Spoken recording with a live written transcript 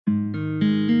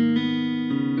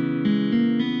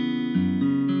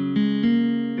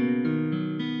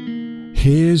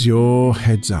Here's your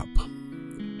heads up.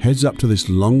 Heads up to this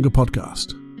longer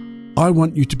podcast. I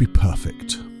want you to be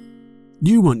perfect.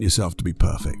 You want yourself to be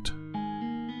perfect.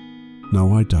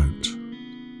 No, I don't.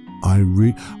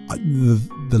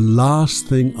 The last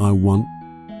thing I want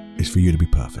is for you to be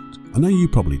perfect. I know you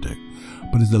probably do,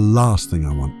 but the last thing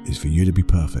I want is for you to be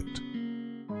perfect.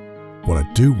 What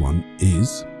I do want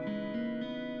is...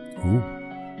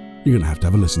 you're going to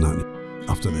have a listen, aren't you,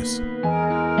 after this.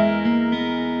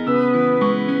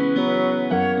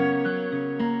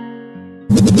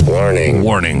 Warning.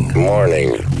 Warning. Warning.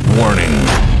 Warning.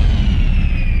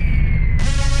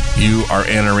 You are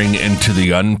entering into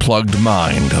the unplugged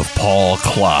mind of Paul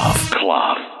Cloughie.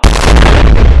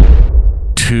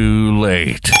 Too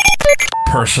late.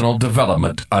 Personal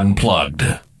Development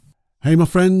Unplugged. Hey, my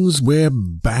friends, we're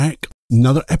back.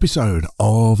 Another episode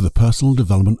of the Personal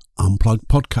Development Unplugged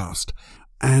podcast.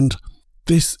 And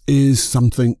this is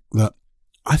something that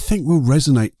I think will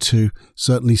resonate to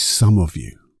certainly some of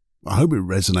you. I hope it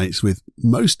resonates with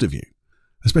most of you,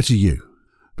 especially you,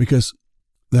 because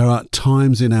there are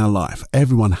times in our life, a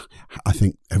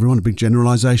big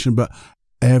generalization, but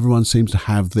everyone seems to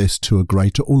have this to a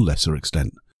greater or lesser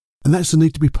extent. And that's the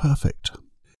need to be perfect.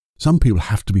 Some people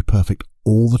have to be perfect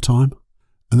all the time,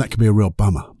 and that can be a real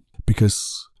bummer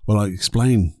because, well, I'll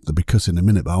explain the because in a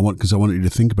minute, but I want you to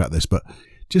think about this, but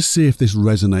just see if this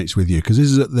resonates with you, because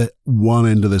this is at the one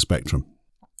end of the spectrum.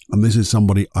 And this is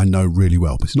somebody I know really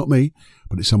well. It's not me,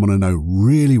 but it's someone I know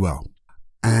really well.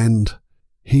 And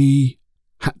he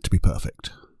had to be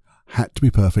perfect. Had to be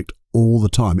perfect all the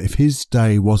time. If his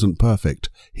day wasn't perfect,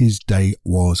 his day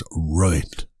was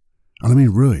ruined. And I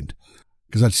mean ruined.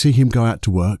 Because I'd see him go out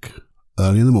to work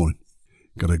early in the morning.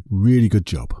 Got a really good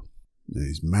job.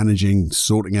 He's managing,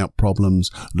 sorting out problems,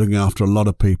 looking after a lot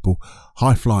of people.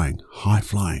 High flying.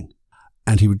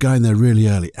 And he would go in there really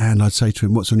early, and I'd say to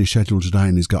him, what's on your schedule today?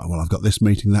 And he's got, well, I've got this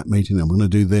meeting, that meeting, I'm going to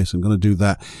do this, I'm going to do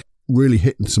that. Really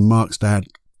hitting some marks, Dad.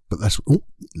 But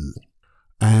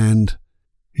and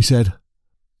he said,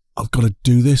 I've got to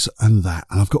do this and that.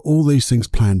 And I've got all these things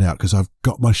planned out because I've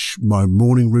got my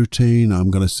morning routine. I'm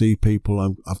going to see people.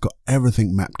 I've got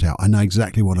everything mapped out. I know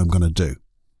exactly what I'm going to do.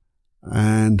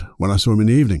 And when I saw him in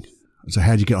the evening, I said,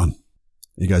 how'd you get on?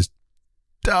 He goes,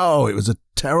 oh, it was a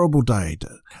terrible day.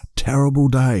 Terrible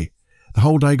day. The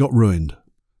whole day got ruined.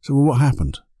 So, well, what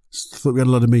happened? Thought we had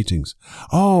a lot of meetings.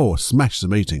 Oh, smashed the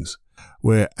meetings.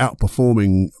 We're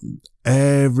outperforming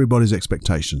everybody's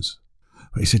expectations.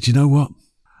 But he said, you know what?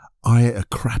 I ate a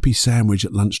crappy sandwich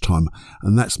at lunchtime,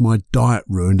 and that's my diet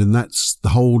ruined, and that's the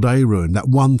whole day ruined. That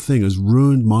one thing has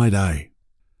ruined my day.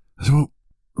 I said, well,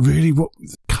 really? What?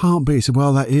 Can't be. He said,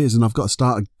 well, that is, and I've got to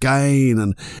start again,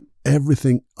 and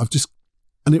everything.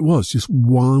 And it was just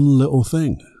one little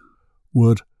thing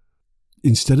would,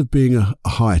 instead of being a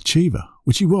high achiever,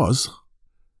 which he was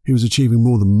achieving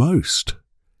more than most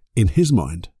in his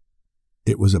mind.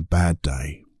 It was a bad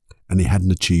day and he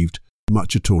hadn't achieved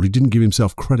much at all. He didn't give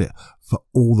himself credit for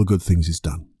all the good things he's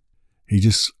done. He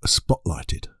just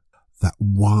spotlighted that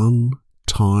one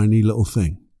tiny little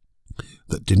thing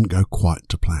that didn't go quite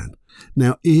to plan.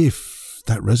 Now, if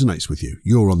that resonates with you,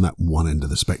 you're on that one end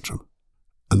of the spectrum.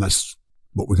 And that's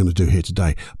what we're going to do here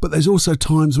today. But there's also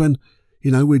times when,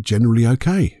 we're generally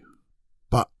okay.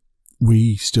 But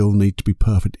we still need to be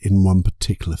perfect in one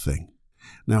particular thing.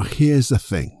 Now, here's the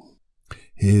thing.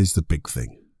 Here's the big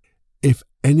thing. If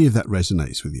any of that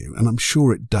resonates with you, and I'm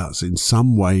sure it does in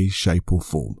some way, shape or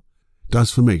form, it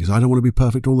does for me, because I don't want to be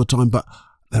perfect all the time, but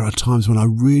there are times when I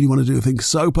really want to do things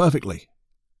so perfectly,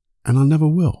 and I never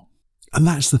will. And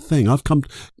that's the thing.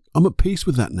 I'm at peace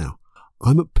with that now.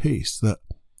 I'm at peace that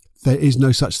there is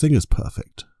no such thing as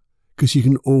perfect, because you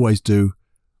can always do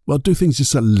things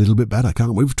just a little bit better,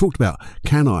 can't we? We've talked about,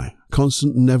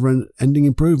 constant, never-ending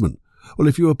improvement. Well,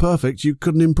 if you were perfect, you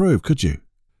couldn't improve, could you?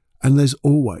 And there's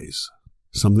always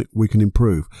something we can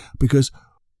improve, because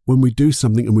when we do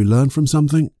something and we learn from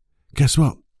something, guess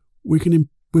what?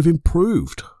 We've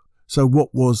improved. So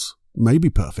what was maybe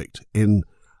perfect in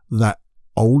that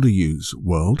older you's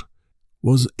world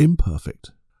was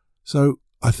imperfect. So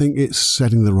I think it's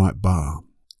setting the right bar,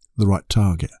 the right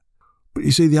target. But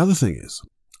you see, the other thing is,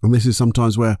 and this is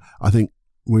sometimes where I think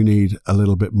we need a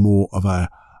little bit more of a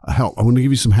help. I'm going to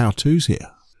give you some how-tos here.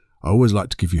 I always like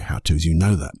to give you how-tos. You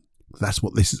know that. That's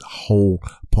what this whole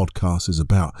podcast is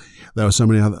about. There are so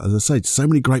many other, as I say, so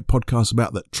many great podcasts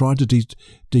about that try to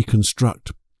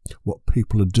deconstruct what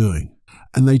people are doing.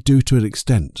 And they do to an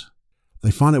extent. They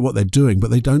find out what they're doing,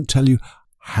 but they don't tell you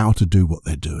how to do what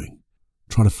they're doing.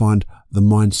 Try to find the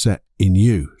mindset in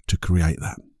you to create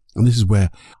that. And this is where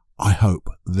I hope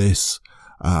this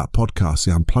podcast,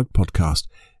 the Unplugged podcast,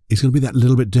 is going to be that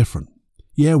little bit different.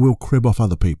 Yeah, we'll crib off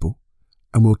other people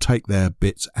and we'll take their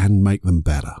bits and make them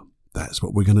better. That's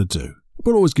what we're going to do.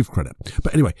 We'll always give credit.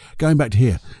 But anyway, going back to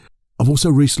here, I've also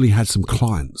recently had some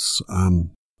clients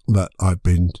that I've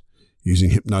been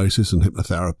using hypnosis and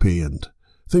hypnotherapy and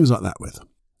things like that with.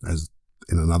 As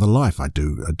in another life, I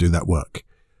do that work,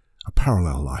 a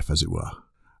parallel life, as it were.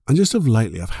 And just of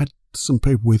lately, I've had some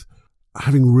people with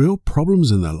having real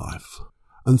problems in their life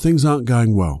and things aren't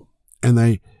going well.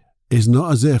 And it's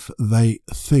not as if they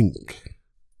think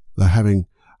they're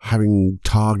having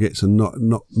targets and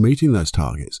not meeting those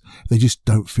targets. They just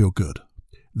don't feel good.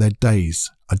 Their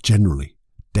days are generally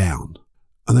down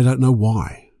and they don't know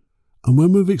why. And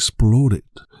when we've explored it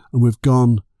and we've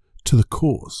gone to the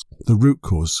cause, the root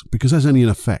cause, because that's only an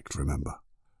effect, remember.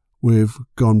 We've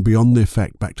gone beyond the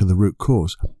effect back to the root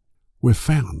cause. We've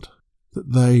found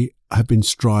that they have been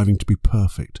striving to be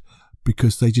perfect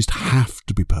because they just have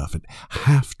to be perfect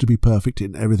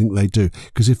in everything they do.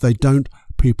 Because if they don't,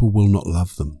 people will not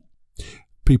love them.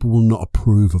 People will not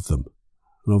approve of them.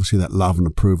 And obviously that love and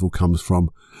approval comes from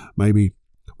maybe,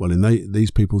 well, in these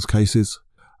people's cases,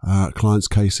 clients'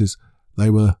 cases,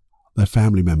 they were their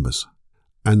family members.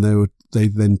 And they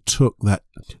then took that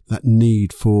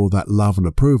need for that love and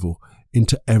approval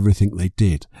into everything they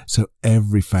did. So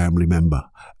every family member,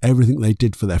 everything they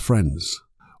did for their friends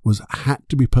had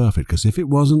to be perfect, because if it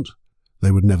wasn't,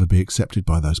 they would never be accepted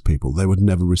by those people. They would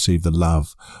never receive the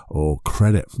love or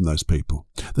credit from those people.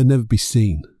 They'd never be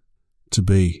seen to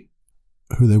be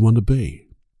who they want to be.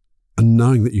 And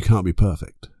knowing that you can't be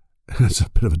perfect, that's a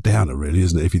bit of a downer, really,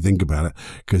 isn't it, if you think about it?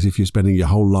 Because if you're spending your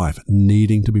whole life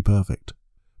needing to be perfect,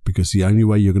 because the only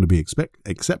way you're going to be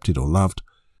accepted or loved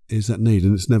is that need,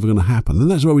 and it's never going to happen.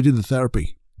 And that's why we did the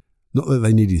therapy. Not that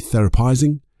they needed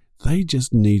therapizing, they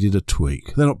just needed a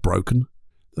tweak. They're not broken.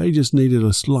 They just needed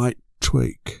a slight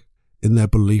tweak in their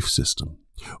belief system.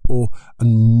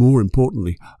 And more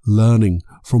importantly, learning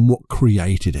from what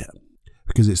created it.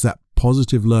 Because it's that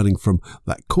positive learning from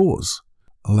that cause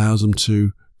allows them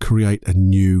to create a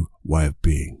new way of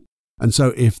being. And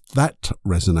so if that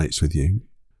resonates with you,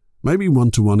 maybe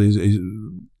one-to-one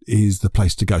is the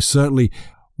place to go. Certainly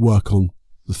work on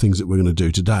the things that we're going to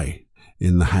do today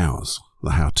in the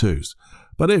how-tos.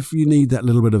 But if you need that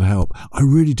little bit of help, I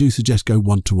really do suggest go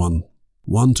one-to-one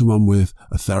with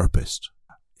a therapist.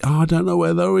 I don't know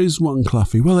where there is one,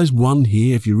 Cloughie. Well, there's one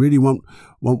here. If you really want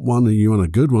one and you want a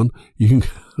good one,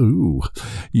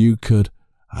 you could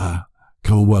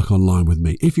come and work online with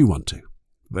me if you want to.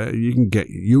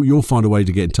 You'll find a way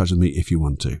to get in touch with me if you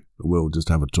want to. We'll just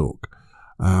have a talk.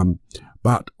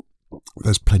 But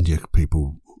there's plenty of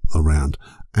people around,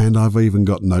 and I've even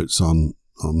got notes on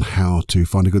how to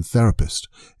find a good therapist.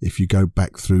 If you go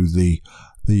back through the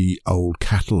old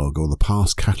catalogue or the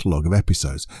past catalogue of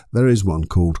episodes, there is one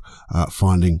called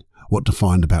Finding What to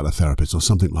Find About a Therapist or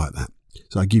something like that.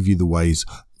 So I give you the ways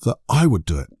that I would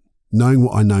do it, knowing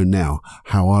what I know now,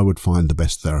 how I would find the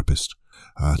best therapist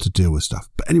to deal with stuff.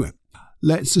 But anyway,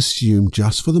 let's assume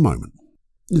just for the moment,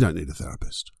 you don't need a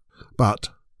therapist, but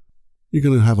you're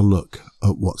going to have a look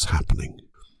at what's happening.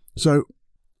 So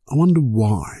I wonder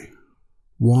why.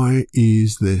 Why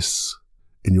is this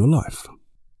in your life?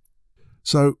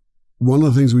 So one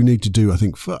of the things we need to do, I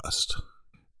think, first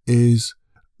is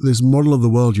this model of the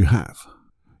world you have.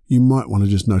 You might want to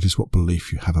just notice what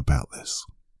belief you have about this.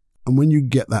 And when you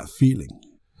get that feeling,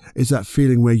 it's that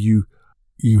feeling where you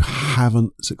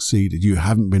haven't succeeded, you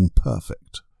haven't been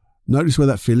perfect. Notice where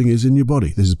that feeling is in your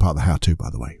body. This is part of the how-to, by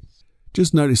the way.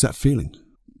 Just notice that feeling.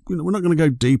 We're not going to go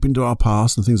deep into our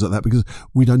past and things like that because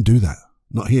we don't do that.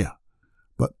 Not here.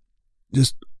 But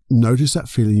just notice that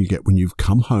feeling you get when you've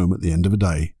come home at the end of a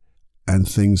day and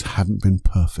things haven't been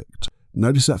perfect.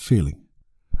 Notice that feeling.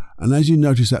 And as you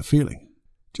notice that feeling,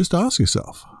 just ask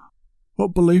yourself,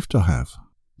 what belief do I have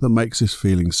that makes this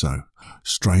feeling so?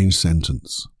 Strange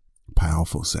sentence.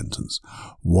 Powerful sentence.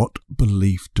 What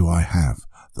belief do I have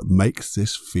that makes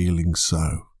this feeling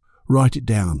so? Write it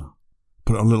down.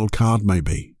 Put it on a little card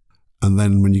maybe. And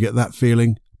then when you get that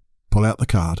feeling, pull out the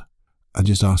card and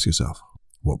just ask yourself,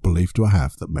 what belief do I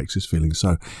have that makes this feeling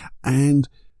so? And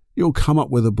you'll come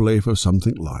up with a belief of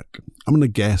something like, I'm going to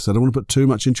guess, I don't want to put too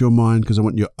much into your mind because I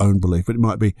want your own belief, but it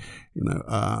might be,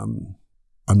 I'm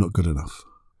not good enough.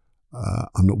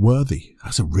 I'm not worthy.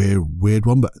 That's a weird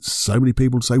one, but so many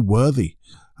people say worthy.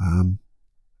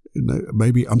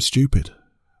 Maybe I'm stupid.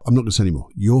 I'm not going to say anymore.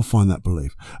 You'll find that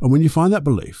belief. And when you find that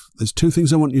belief, there's two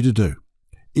things I want you to do.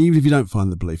 Even if you don't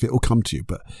find the belief, it will come to you.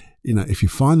 But, if you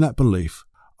find that belief,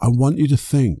 I want you to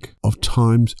think of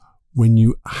times when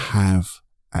you have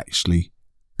actually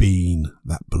been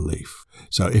that belief.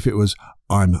 So if it was,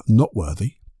 I'm not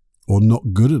worthy, or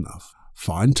not good enough.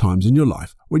 Find times in your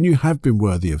life when you have been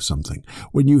worthy of something,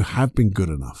 when you have been good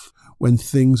enough, when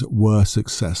things were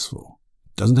successful.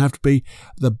 It doesn't have to be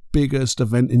the biggest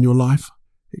event in your life.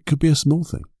 It could be a small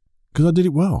thing, because I did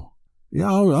it well.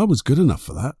 Yeah, I was good enough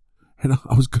for that.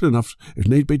 I was good enough, if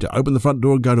need be, to open the front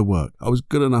door and go to work. I was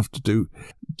good enough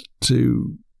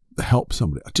to help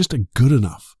somebody. Just a good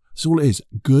enough. That's all it is,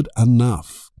 good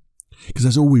enough. Because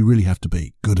that's all we really have to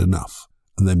be, good enough,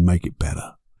 and then make it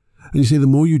better. And you see, the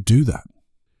more you do that,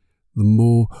 the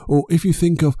more, or if you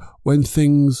think of when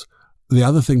things, the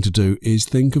other thing to do is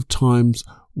think of times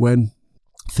when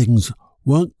things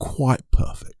weren't quite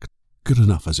perfect, good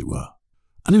enough as it were.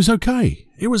 And it was okay.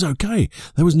 It was okay.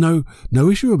 There was no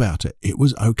issue about it. It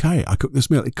was okay. I cooked this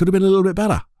meal. It could have been a little bit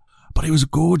better, but it was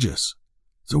gorgeous.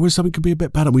 There's always something could be a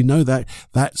bit better. We know that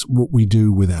that's what we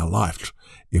do with our life.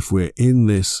 If we're in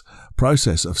this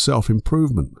process of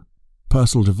self-improvement,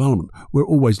 personal development, we're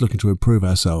always looking to improve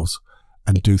ourselves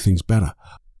and do things better.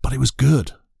 But it was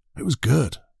good. It was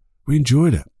good. We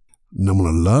enjoyed it. And I'm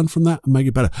going to learn from that and make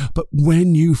it better. But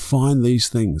when you find these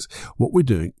things, what we're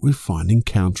doing, we're finding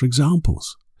counterexamples.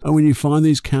 And when you find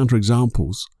these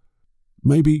counterexamples,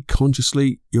 maybe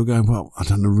consciously you're going, well, I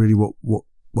don't know really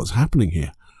what's happening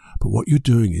here. But what you're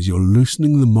doing is you're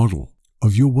loosening the model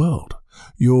of your world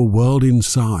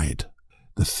inside,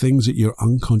 the things that your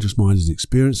unconscious mind has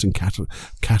experienced and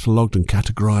catalogued and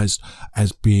categorized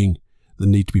as being the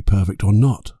need to be perfect or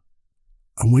not.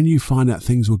 And when you find out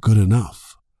things were good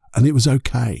enough and it was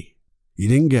okay, you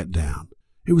didn't get down,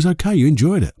 it was okay, you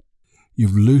enjoyed it.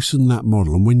 You've loosened that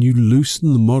model. And when you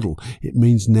loosen the model, it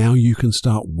means now you can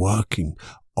start working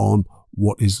on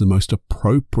what is the most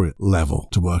appropriate level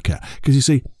to work at. Because you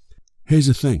see, here's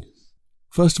the thing.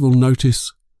 First of all,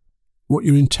 notice what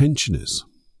your intention is.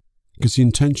 Because the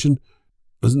intention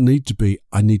doesn't need to be,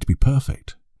 I need to be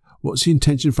perfect. What's the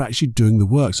intention for actually doing the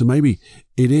work? So maybe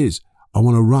it is, I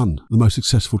want to run the most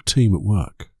successful team at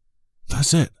work.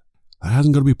 That's it. That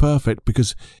hasn't got to be perfect,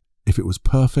 because if it was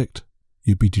perfect,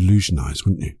 you'd be delusionized,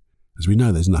 wouldn't you? As we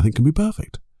know, there's nothing can be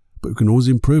perfect, but we can always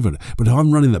improve it. But if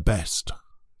I'm running the best,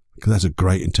 because that's a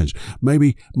great intention.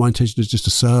 Maybe my intention is just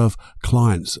to serve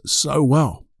clients so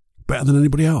well, better than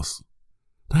anybody else.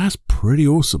 That's pretty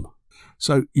awesome.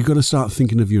 So you've got to start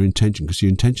thinking of your intention, because your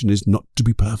intention is not to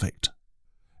be perfect.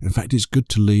 In fact, it's good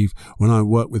to leave, when I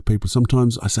work with people,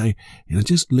 sometimes I say,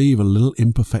 just leave a little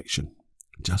imperfection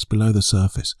just below the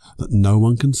surface that no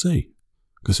one can see,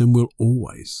 because then we'll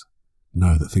always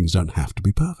know that things don't have to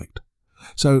be perfect.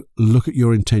 So look at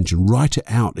your intention, write it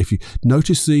out. If you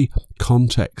notice the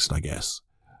context, I guess,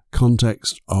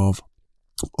 context of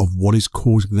what is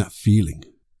causing that feeling,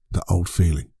 that old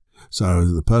feeling. So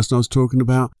the person I was talking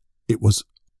about, it was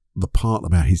the part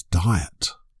about his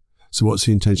diet. So what's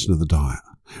the intention of the diet?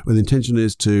 Well, the intention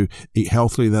is to eat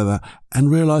healthily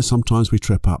and realize sometimes we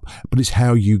trip up, but it's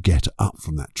how you get up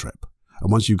from that trip.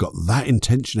 And once you've got that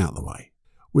intention out of the way,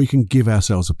 we can give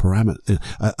ourselves a parameter,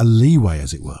 a leeway,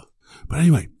 as it were. But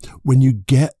anyway, when you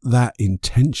get that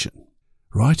intention,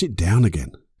 write it down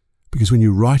again. Because when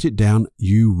you write it down,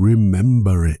 you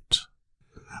remember it.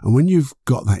 And when you've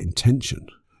got that intention,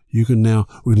 we're going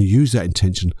to use that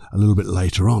intention a little bit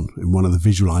later on in one of the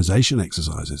visualization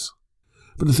exercises.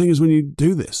 But the thing is, when you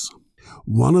do this,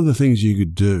 one of the things you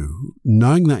could do,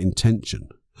 knowing that intention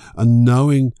and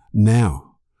knowing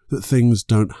now that things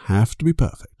don't have to be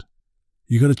perfect,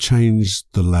 you've got to change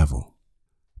the level.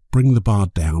 Bring the bar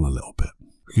down a little bit.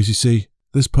 Because you see,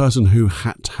 this person who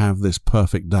had to have this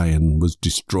perfect day and was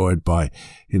destroyed by,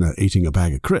 eating a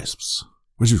bag of crisps,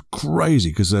 which was crazy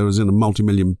because they was in a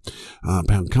multi-million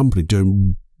pound company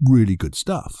doing really good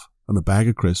stuff, and a bag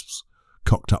of crisps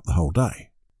cocked up the whole day.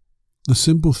 The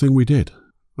simple thing we did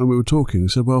when we were talking, we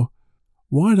said, well,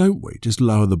 why don't we just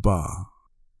lower the bar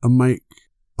and make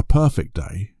a perfect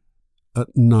day at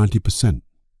 90%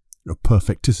 of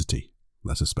perfecticity?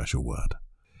 That's a special word.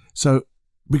 So,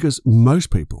 because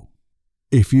most people,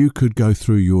 if you could go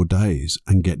through your days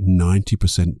and get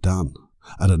 90% done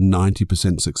at a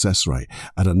 90% success rate,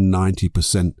 at a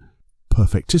 90%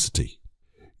 perfecticity,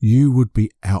 you would be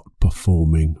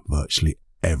outperforming virtually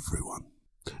everyone.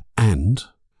 And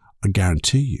I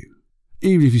guarantee you,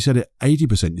 even if you set it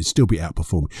 80%, you'd still be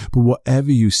outperforming. But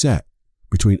whatever you set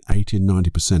between 80 and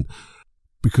 90%,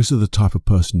 because of the type of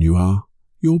person you are,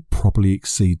 you'll probably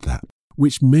exceed that.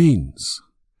 Which means,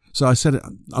 so I said it,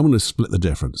 I'm going to split the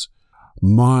difference.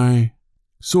 My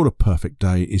sort of perfect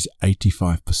day is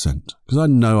 85%, because I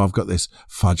know I've got this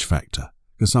fudge factor,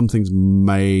 because some things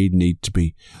may need to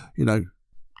be,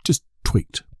 just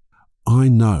tweaked. I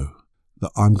know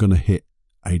that I'm going to hit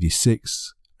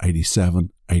 86,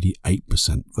 87,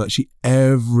 88%, virtually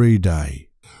every day,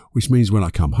 which means when I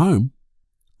come home,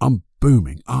 I'm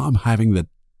booming. I'm having the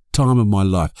time of my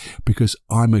life because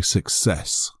I'm a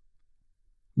success.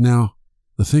 Now,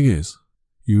 the thing is,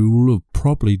 you will have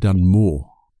probably done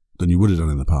more than you would have done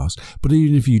in the past, but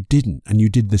even if you didn't and you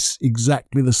did this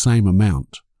exactly the same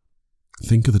amount,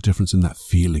 think of the difference in that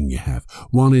feeling you have.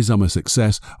 One is I'm a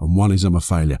success and one is I'm a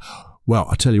failure. Well,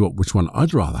 I tell you what, which one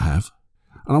I'd rather have,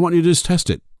 and I want you to just test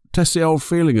it. Test the old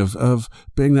feeling of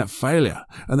being that failure,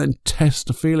 and then test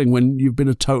the feeling when you've been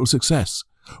a total success.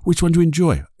 Which one do you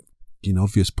enjoy?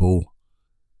 Obvious, Paul.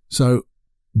 So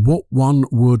what one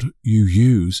would you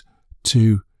use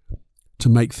to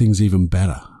make things even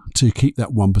better, to keep that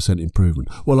 1% improvement?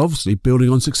 Well, obviously building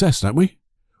on success, don't we?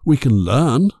 We can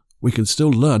learn. We can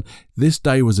still learn. This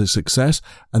day was a success,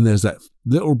 and there's that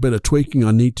little bit of tweaking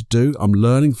I need to do. I'm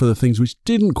learning for the things which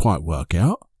didn't quite work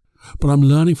out, but I'm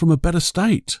learning from a better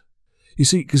state. You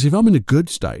see, because if I'm in a good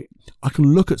state, I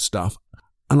can look at stuff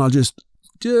and I'll just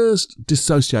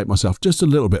dissociate myself just a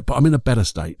little bit, but I'm in a better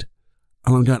state.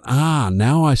 And I'm going,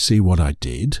 now I see what I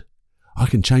did. I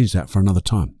can change that for another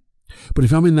time. But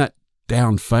if I'm in that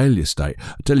down failure state,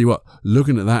 I tell you what,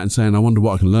 looking at that and saying, I wonder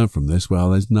what I can learn from this.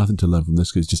 Well, there's nothing to learn from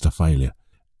this because it's just a failure.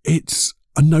 It's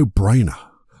a no-brainer.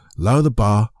 Lower the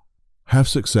bar, have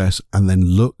success, and then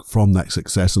look from that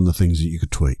success and the things that you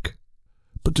could tweak.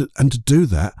 But to do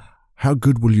that, how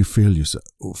good will you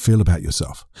feel about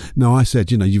yourself? Now, I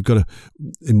said, you've got to,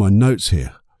 in my notes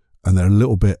here, and they're a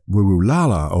little bit woo-woo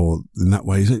la-la, or in that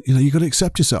way, you've got to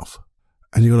accept yourself,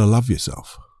 and you've got to love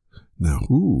yourself. Now,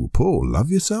 Paul, love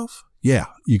yourself? Yeah,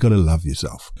 you've got to love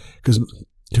yourself. Because,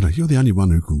 you're the only one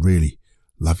who can really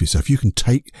love yourself. You can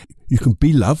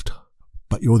be loved,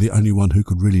 but you're the only one who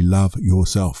can really love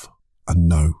yourself and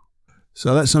know.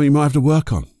 So that's something you might have to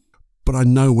work on. But I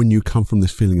know when you come from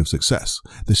this feeling of success,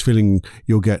 this feeling,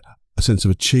 you'll get a sense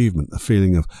of achievement, a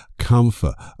feeling of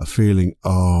comfort, a feeling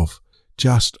of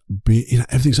just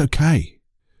everything's okay.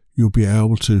 You'll be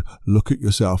able to look at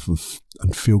yourself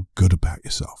and feel good about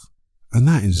yourself. And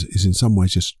that is in some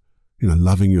ways just,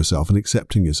 loving yourself and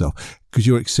accepting yourself, because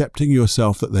you're accepting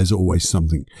yourself that there's always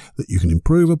something that you can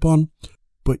improve upon,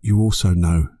 but you also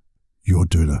know you're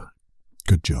doing a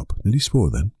good job. Nearly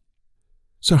swore then.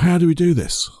 So how do we do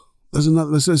this?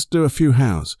 Let's do a few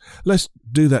hows. Let's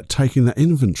do that, taking that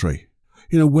inventory.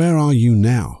 Where are you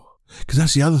now? Because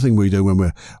that's the other thing we do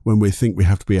when we think we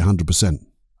have to be 100%.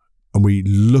 And we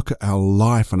look at our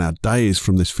life and our days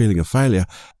from this feeling of failure,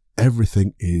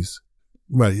 everything is,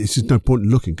 well, it's just no point in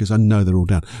looking because I know they're all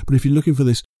down. But if you're looking for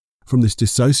this from this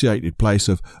dissociated place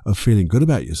of feeling good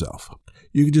about yourself,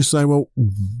 you can just say, well,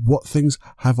 what things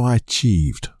have I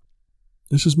achieved?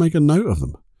 Let's just make a note of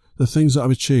them. The things that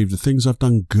I've achieved, the things I've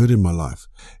done good in my life,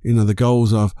 the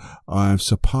goals I've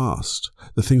surpassed,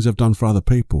 the things I've done for other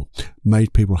people,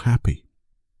 made people happy.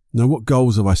 Now, what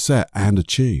goals have I set and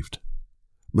achieved?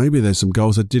 Maybe there's some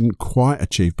goals I didn't quite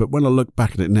achieve, but when I look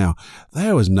back at it now,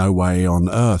 there was no way on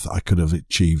earth I could have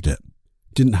achieved it.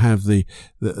 Didn't have the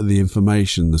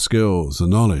information, the skills, the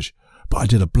knowledge, but I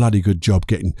did a bloody good job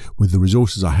getting with the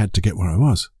resources I had to get where I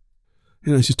was.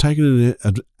 It's just taking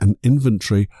an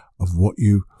inventory of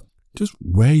just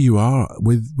where you are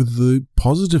with the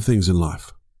positive things in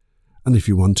life. And if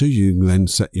you want to, you can then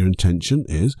set your intention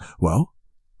is, well,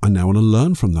 I now want to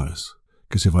learn from those.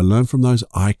 Because if I learn from those,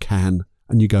 I can,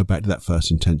 and you go back to that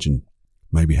first intention,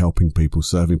 maybe helping people,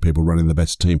 serving people, running the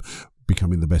best team,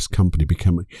 becoming the best company,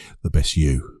 becoming the best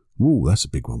you. Ooh, that's a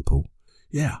big one, Paul.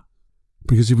 Yeah.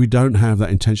 Because if we don't have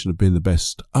that intention of being the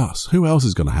best us, who else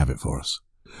is going to have it for us?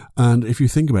 And if you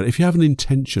think about it, if you have an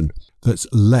intention that's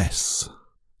less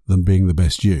than being the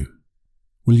best you,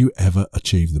 will you ever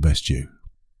achieve the best you?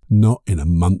 Not in a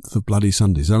month of bloody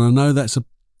Sundays. And I know that's,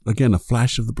 again, a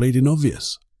flash of the bleeding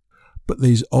obvious. But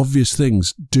these obvious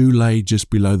things do lay just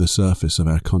below the surface of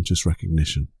our conscious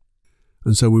recognition.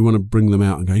 And so we want to bring them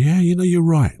out and go, yeah, you're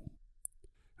right.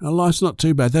 Our life's not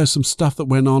too bad. There's some stuff that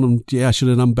went on and, yeah, I should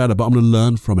have done better, but I'm going to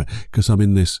learn from it because I'm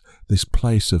in this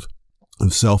place of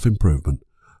self-improvement,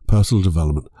 personal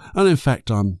development. And in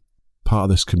fact, I'm part of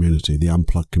this community, the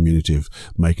unplugged community of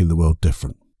making the world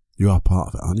different. You are part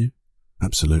of it, aren't you?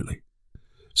 Absolutely.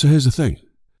 So here's the thing.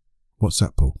 What's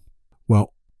that, Paul?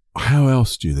 Well, how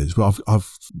else do you do this? Well,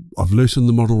 I've loosened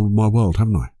the model of my world,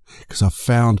 haven't I? Because I've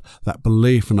found that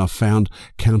belief and I've found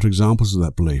counterexamples of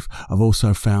that belief. I've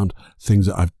also found things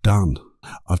that I've done.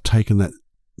 I've taken that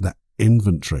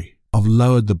inventory. I've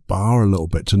lowered the bar a little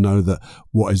bit to know that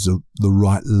what is the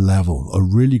right level, a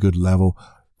really good level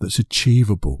that's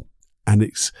achievable and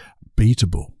it's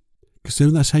beatable. Because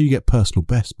then that's how you get personal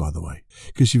best, by the way.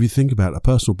 Because if you think about it, a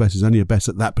personal best is only a best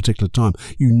at that particular time.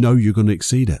 You know you're going to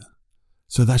exceed it.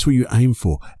 So that's what you aim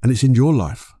for. And it's in your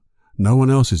life. No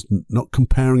one else is. Not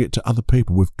comparing it to other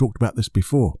people. We've talked about this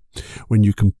before. When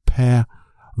you compare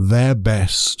their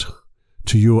best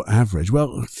to your average,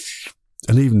 well,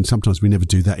 and even sometimes we never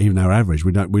do that, even our average.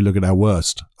 We look at our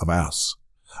worst of us.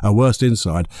 Our worst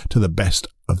inside to the best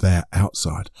of their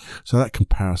outside. So that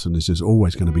comparison is just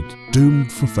always going to be doomed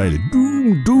for failure.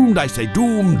 Doomed, I say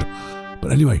doomed.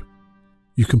 But anyway,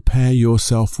 you compare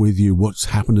yourself with you, what's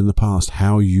happened in the past,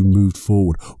 how you moved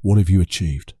forward, what have you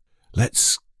achieved.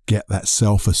 Let's get that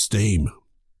self-esteem,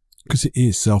 because it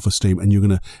is self-esteem, and you're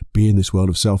going to be in this world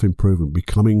of self-improvement,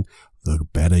 becoming the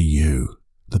better you,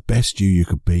 the best you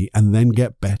could be, and then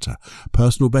get better.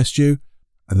 Personal best you,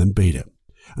 and then beat it.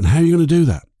 And how are you going to do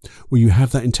that? Well, you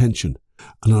have that intention.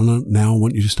 And now I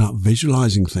want you to start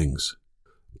visualizing things.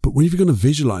 But when you're going to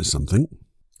visualize something,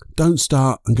 don't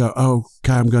start and go, oh,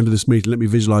 okay, I'm going to this meeting. Let me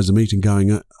visualize the meeting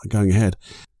going ahead.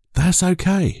 That's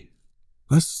okay.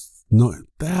 It's not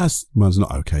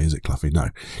okay, is it, Cloughie? No.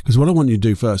 Because what I want you to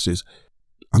do first is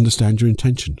understand your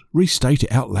intention. Restate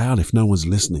it out loud if no one's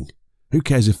listening. Who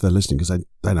cares if they're listening, because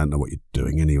they don't know what you're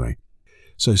doing anyway.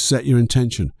 So set your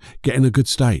intention. Get in a good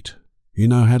state. You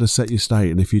know how to set your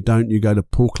state. And if you don't, you go to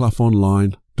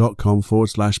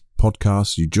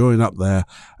paulcloughonline.com/podcast. You join up there,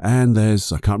 and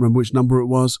there's, I can't remember which number it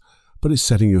was, but it's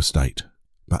setting your state.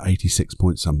 About 86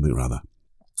 point something or other.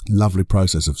 Lovely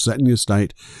process of setting your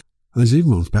state. And there's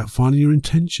even one about finding your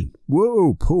intention.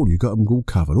 Whoa, Paul, you got them all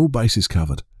covered, all bases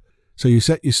covered. So you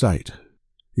set your state.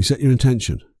 You set your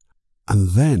intention. And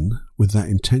then, with that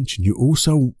intention, you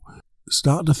also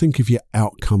start to think of your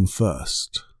outcome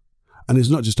first. And it's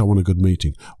not just, I want a good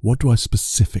meeting. What do I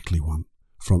specifically want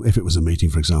from, if it was a meeting,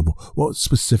 for example, what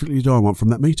specifically do I want from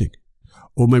that meeting?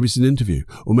 Or maybe it's an interview,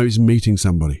 or maybe it's meeting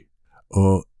somebody,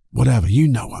 or whatever. You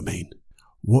know what I mean.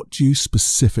 What do you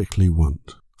specifically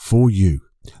want for you?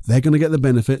 They're going to get the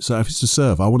benefit. So if it's to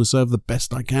serve, I want to serve the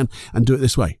best I can and do it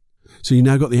this way. So you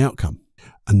now got the outcome.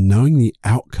 And knowing the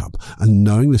outcome and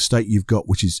knowing the state you've got,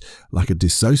 which is like a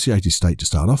dissociated state to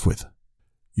start off with,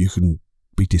 you can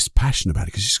be dispassionate about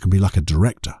it, because it's going to be like a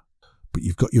director. But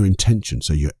you've got your intention.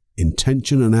 So your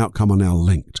intention and outcome are now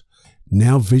linked.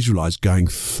 Now visualize going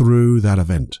through that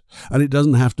event. And it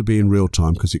doesn't have to be in real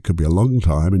time, because it could be a long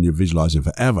time and you're visualizing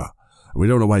forever. And we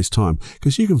don't want to waste time,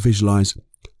 because you can visualize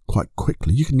quite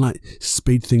quickly. You can like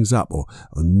speed things up or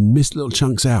miss little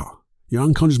chunks out. Your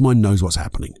unconscious mind knows what's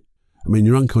happening. I mean,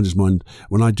 your unconscious mind,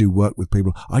 when I do work with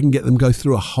people, I can get them go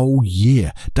through a whole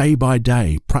year, day by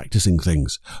day, practicing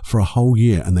things for a whole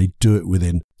year, and they do it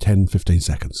within 10, 15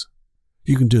 seconds.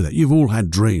 You can do that. You've all had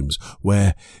dreams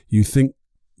where you think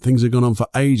things have gone on for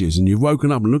ages, and you've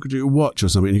woken up and looked at your watch or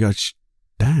something, and you go,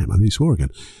 damn, I nearly swore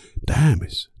again. Damn,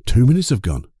 it's 2 minutes have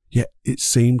gone. Yet it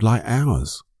seemed like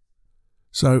hours.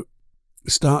 So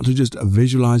start to just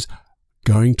visualize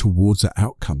going towards the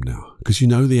outcome now, because you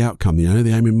know the outcome, you know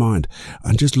the aim in mind,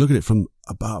 and just look at it from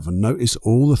above and notice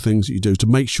all the things that you do to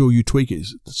make sure you tweak it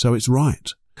so it's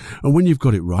right. And when you've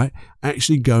got it right,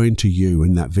 actually go into you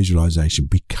in that visualization,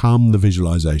 become the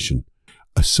visualization,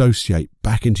 associate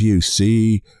back into you,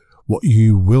 see what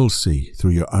you will see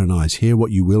through your own eyes, hear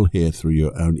what you will hear through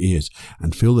your own ears,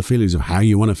 and feel the feelings of how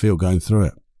you want to feel going through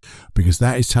it. Because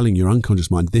that is telling your unconscious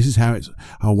mind, this is how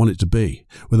I want it to be,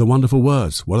 with the wonderful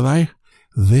words. What are they?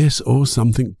 This or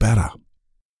something better.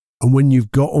 And when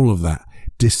you've got all of that,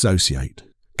 dissociate,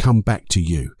 come back to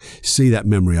you, see that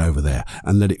memory over there,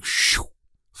 and let it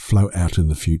float out in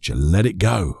the future. Let it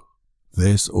go.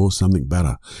 This or something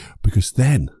better. Because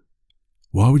then,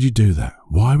 why would you do that?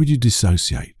 Why would you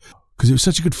dissociate? Because it was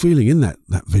such a good feeling in that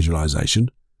visualization.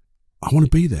 I want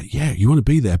to be there. Yeah, you want to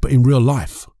be there, but in real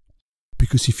life.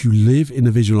 Because if you live in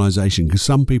a visualization, because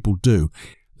some people do,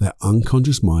 their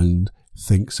unconscious mind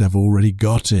thinks they've already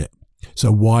got it.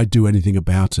 So why do anything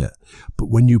about it? But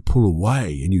when you pull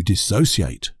away and you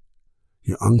dissociate,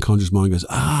 your unconscious mind goes,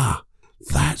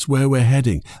 that's where we're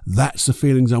heading. That's the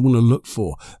feelings I want to look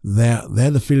for. They're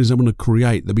the feelings I'm going to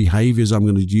create, the behaviors I'm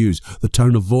going to use, the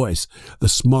tone of voice, the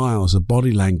smiles, the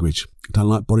body language. I don't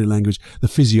like body language, the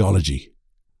physiology.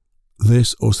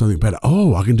 This or something better.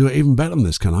 Oh, I can do it even better than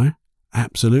this, can I?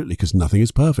 Absolutely, because nothing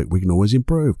is perfect. We can always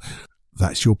improve.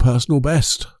 That's your personal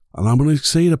best. And I'm going to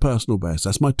exceed a personal best.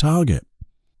 That's my target.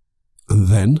 And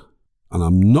then, and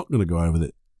I'm not going to go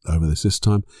over this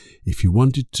time, if you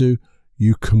wanted to,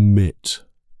 you commit.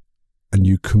 And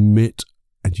you commit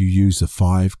and you use the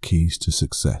 5 keys to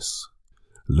success.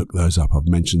 Look those up. I've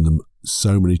mentioned them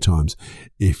so many times.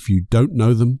 If you don't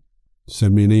know them,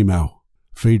 send me an email.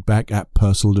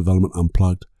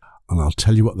 feedback@personaldevelopmentunplugged. and I'll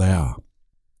tell you what they are,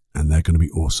 and they're going to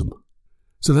be awesome.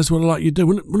 So that's what I'd like you to do.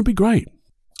 Wouldn't it be great?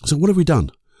 So what have we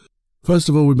done? First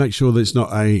of all, we make sure that it's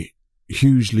not a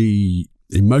hugely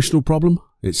emotional problem.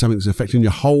 It's something that's affecting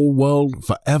your whole world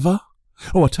forever.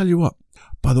 Oh, I'll tell you what.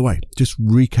 By the way, just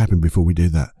recapping before we do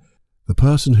that. The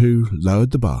person who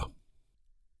lowered the bar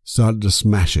started to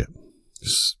smash it.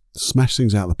 Smash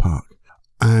things out of the park.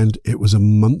 And it was a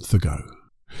month ago.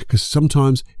 Because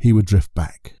sometimes he would drift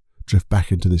back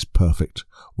into this perfect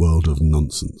world of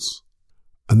nonsense.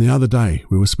 And the other day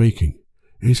we were speaking,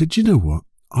 and he said, "Do you know what?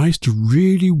 I used to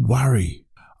really worry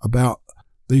about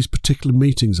these particular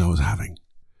meetings I was having.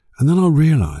 And then I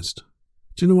realised,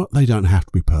 do you know what? They don't have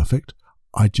to be perfect.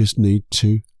 I just need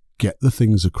to get the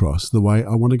things across the way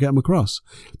I want to get them across.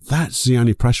 That's the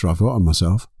only pressure I've got on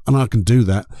myself. And I can do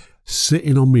that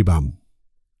sitting on me bum.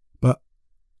 But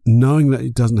knowing that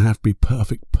it doesn't have to be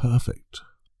perfect,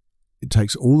 it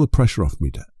takes all the pressure off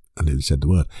me. I nearly said the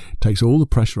word. It takes all the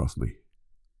pressure off me.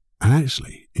 And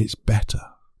actually, it's better.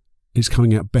 It's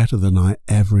coming out better than I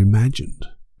ever imagined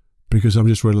because I'm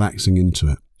just relaxing into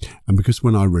it. And because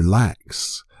when I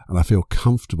relax and I feel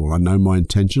comfortable, I know my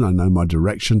intention, I know my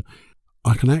direction,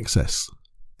 I can access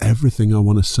everything I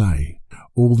want to say,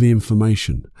 all the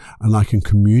information, and I can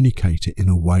communicate it in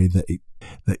a way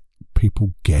that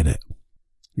people get it.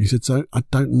 He said, so I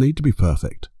don't need to be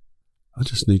perfect. I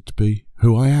just need to be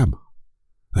who I am.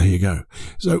 There you go.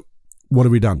 So what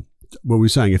have we done? Well, we're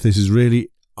saying if this is really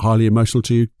highly emotional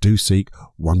to you, do seek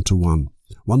one-to-one.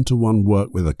 One-to-one work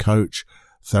with a coach,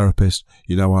 therapist.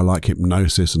 You know, I like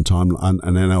hypnosis and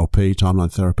NLP,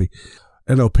 timeline therapy.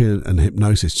 NLP and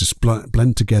hypnosis just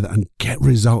blend together and get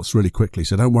results really quickly.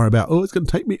 So don't worry about, oh, it's going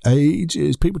to take me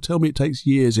ages. People tell me it takes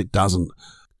years. It doesn't.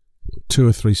 2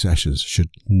 or 3 sessions should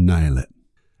nail it,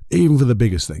 even for the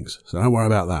biggest things. So don't worry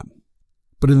about that.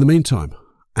 But in the meantime,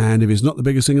 and if it's not the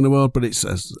biggest thing in the world, but it's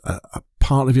a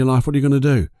part of your life, what are you going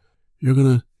to do? You're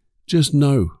going to just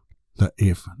know that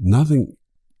if nothing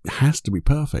has to be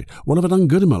perfect, what have I done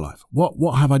good in my life?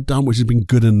 What have I done which has been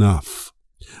good enough?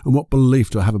 And what belief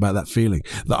do I have about that feeling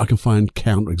that I can find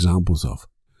counterexamples of?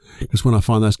 Because when I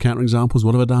find those counterexamples,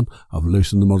 what have I done? I've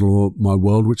loosened the model of my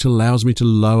world, which allows me to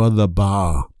lower the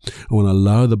bar. And when I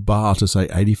lower the bar to say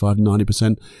 85, 90%,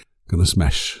 I'm going to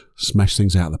smash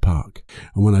things out of the park.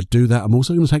 And when I do that, I'm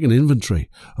also going to take an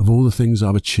inventory of all the things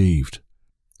I've achieved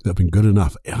that have been good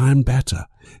enough. I'm better.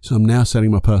 So I'm now setting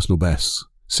my personal bests,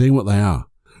 seeing what they are.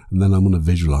 And then I'm going to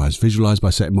visualize by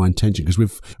setting my intention,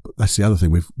 because that's the other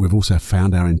thing. We've also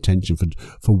found our intention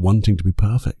for wanting to be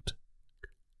perfect.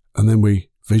 And then we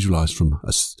visualize from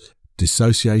us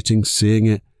dissociating, seeing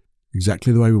it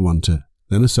exactly the way we want it,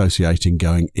 then associating,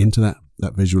 going into that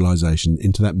visualization,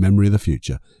 into that memory of the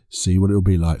future, see what it'll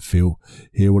be like,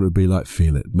 hear what it'll be like,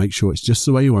 feel it, make sure it's just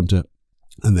the way you want it,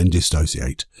 and then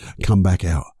dissociate, come back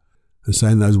out, and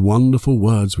saying those wonderful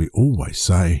words we always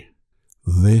say,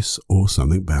 this or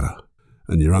something better.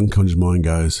 And your unconscious mind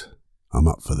goes, I'm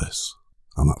up for this.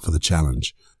 I'm up for the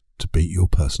challenge to beat your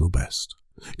personal best.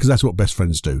 Because that's what best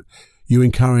friends do. You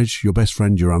encourage your best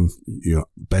friend, your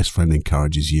best friend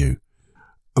encourages you.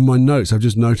 And my notes, I'm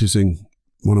just noticing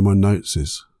one of my one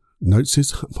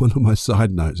of my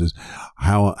side notes is,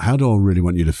 how do I really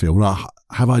want you to feel? Well,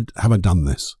 have I done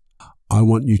this? I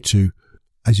want you to,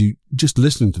 as you just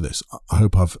listening to this, I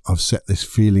hope I've set this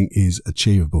feeling is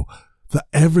achievable. That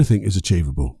everything is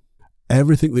achievable.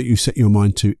 Everything that you set your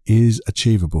mind to is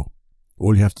achievable.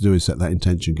 All you have to do is set that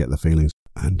intention, get the feelings,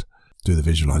 and do the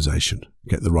visualization,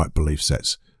 get the right belief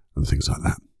sets and things like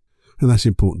that. And that's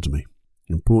important to me.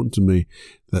 Important to me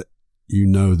that you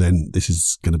know then this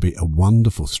is going to be a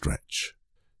wonderful stretch.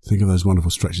 Think of those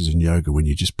wonderful stretches in yoga when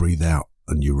you just breathe out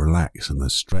and you relax and the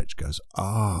stretch goes,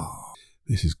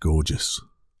 this is gorgeous.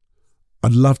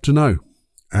 I'd love to know,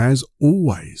 as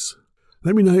always.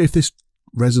 Let me know if this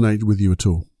resonated with you at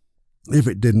all. If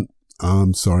it didn't,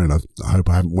 I'm sorry, and I hope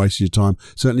I haven't wasted your time.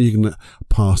 Certainly you can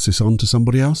pass this on to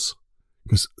somebody else.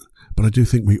 But I do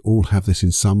think we all have this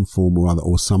in some form or other,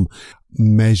 or some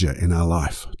measure in our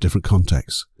life, different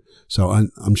contexts. So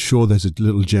I'm sure there's a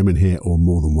little gem in here, or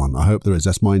more than one. I hope there is.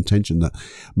 That's my intention, that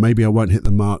maybe I won't hit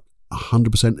the mark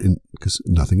 100% because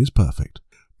nothing is perfect.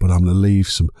 But I'm going to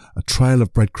leave a trail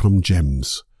of breadcrumb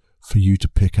gems for you to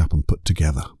pick up and put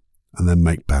together. And then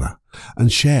make better.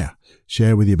 And share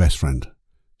with your best friend.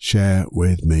 Share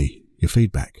with me your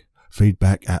feedback.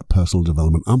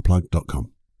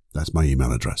 feedback@personaldevelopmentunplugged.com. That's my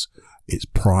email address. It's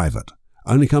private.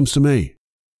 Only comes to me.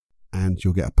 And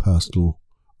you'll get a personal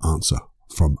answer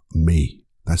from me.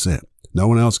 That's it. No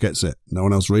one else gets it. No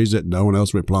one else reads it. No one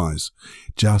else replies.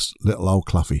 Just little old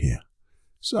Cloughie here.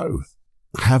 So,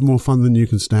 have more fun than you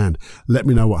can stand. Let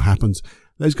me know what happens.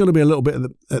 There's going to be a little bit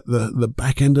at the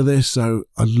back end of this, so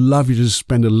I'd love you to just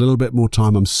spend a little bit more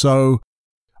time.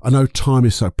 I know time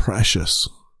is so precious,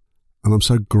 and I'm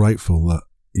so grateful that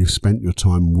you've spent your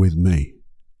time with me.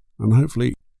 And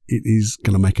hopefully it is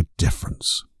going to make a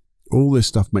difference. All this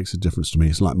stuff makes a difference to me.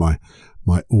 It's like my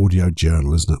audio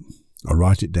journal, isn't it? I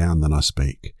write it down, then I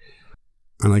speak.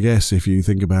 And I guess if you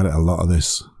think about it, a lot of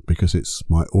this, because it's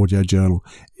my audio journal,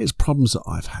 it's problems that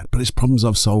I've had, but it's problems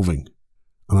I'm solving.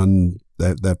 And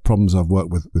they're problems I've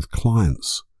worked with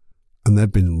clients, and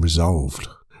they've been resolved.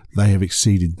 They have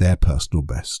exceeded their personal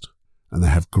best, and they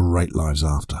have great lives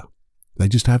after. They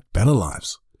just have better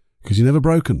lives, because you're never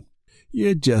broken.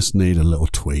 You just need a little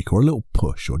tweak or a little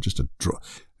push or just a draw.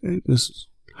 Just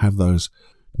have those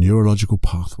neurological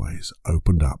pathways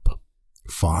opened up,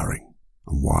 firing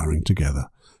and wiring together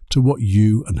to what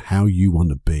you and how you want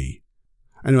to be.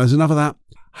 Anyways, enough of that.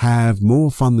 Have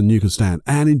more fun than you can stand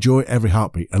and enjoy every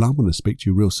heartbeat. And I'm going to speak to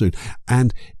you real soon.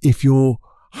 And if you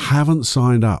haven't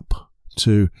signed up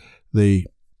to the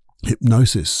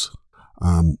hypnosis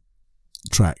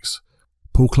tracks,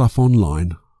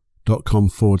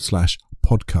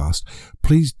 paulcloughonline.com/podcast,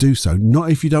 please do so. Not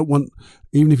if you don't want,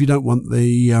 even if you don't want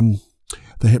the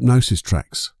hypnosis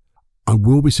tracks. I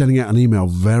will be sending out an email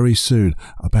very soon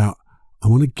about, I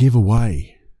want to give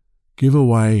away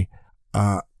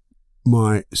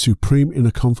my Supreme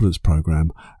Inner Confidence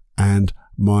program and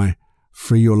my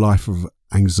Free Your Life of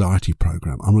Anxiety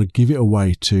program. I'm going to give it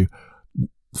away to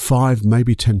 5,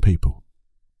 maybe 10 people.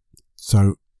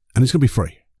 So, and it's going to be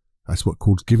free. That's what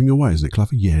called giving away, isn't it,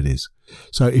 Cloughie? Yeah, it is.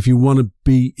 So if you want to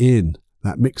be in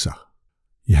that mixer,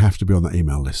 you have to be on that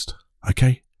email list.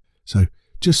 Okay? So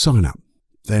just sign up.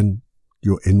 Then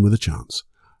you're in with a chance.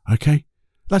 Okay?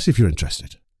 That's if you're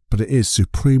interested. But it is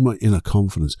Supreme Inner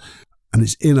Confidence. And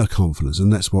it's inner confidence,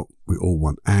 and that's what we all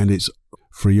want. And it's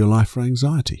Free Your Life for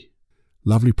Anxiety.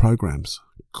 Lovely programs.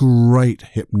 Great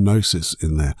hypnosis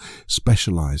in there.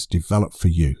 Specialized, developed for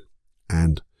you.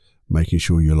 And making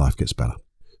sure your life gets better.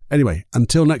 Anyway,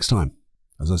 until next time,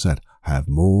 as I said, have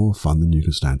more fun than you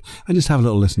can stand. And just have a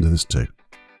little listen to this too.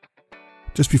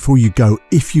 Just before you go,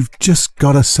 if you've just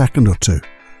got a second or two,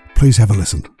 please have a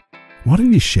listen. Why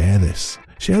don't you share this?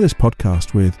 Share this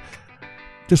podcast with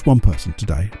just one person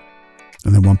today,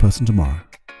 and then one person tomorrow,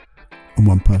 and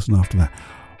one person after that.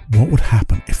 What would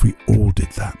happen if we all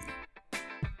did that?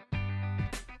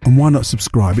 And why not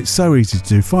subscribe? It's so easy to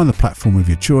do. Find the platform of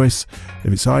your choice.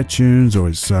 If it's iTunes or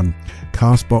it's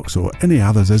Castbox or any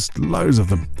others, there's loads of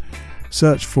them.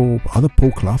 Search for either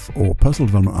Paul Clough or Personal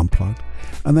Development Unplugged,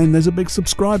 and then there's a big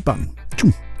subscribe button.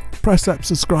 Press that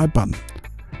subscribe button,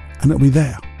 and it'll be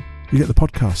there. You get the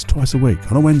podcast twice a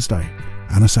week, on a Wednesday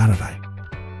and a Saturday.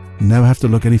 Never have to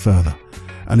look any further.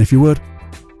 And if you would,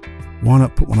 why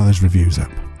not put one of those reviews up?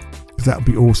 Because that would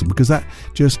be awesome, because that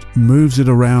just moves it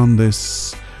around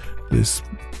this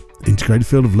integrated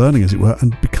field of learning, as it were,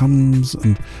 and becomes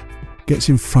and gets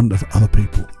in front of other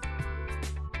people.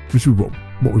 Which is what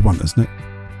we want, isn't it?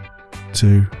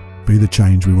 To be the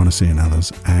change we want to see in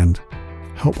others and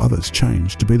help others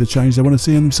change to be the change they want to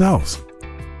see in themselves.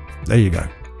 There you go.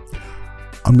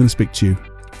 I'm going to speak to you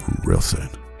real soon.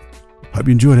 Hope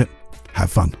you enjoyed it.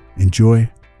 Have fun. Enjoy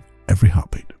every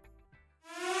heartbeat.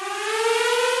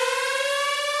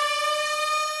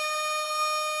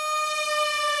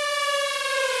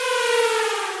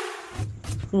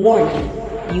 Warning,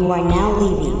 you are now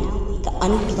leaving the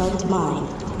unplugged mind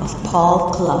of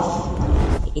Paul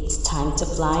Clough. It's time to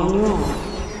fly on your own.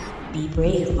 Be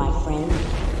brave, my friend.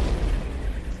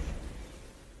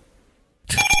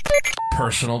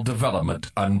 Personal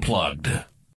Development Unplugged.